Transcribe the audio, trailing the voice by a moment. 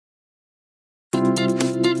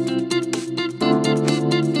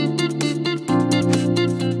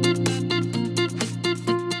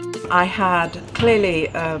I had clearly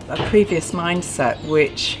a previous mindset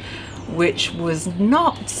which was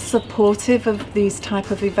not supportive of these type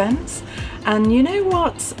of events. And you know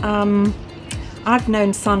what? I've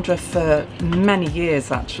known Sandra for many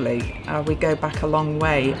years actually. We go back a long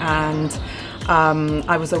way, and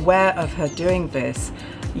I was aware of her doing this,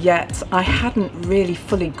 yet I hadn't really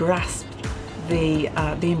fully grasped the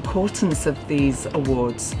importance of these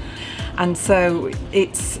awards. And so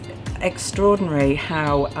it's extraordinary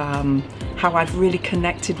how I've really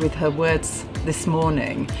connected with her words this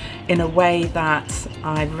morning in a way that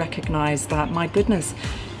I recognise that, my goodness,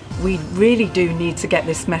 we really do need to get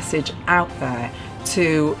this message out there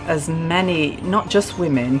to as many, not just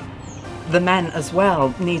women, the men as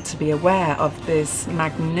well need to be aware of this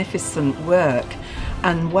magnificent work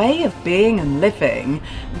and way of being and living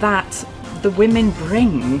that the women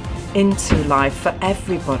bring into life for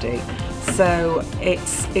everybody. So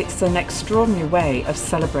it's an extraordinary way of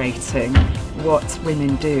celebrating what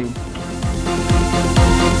women do.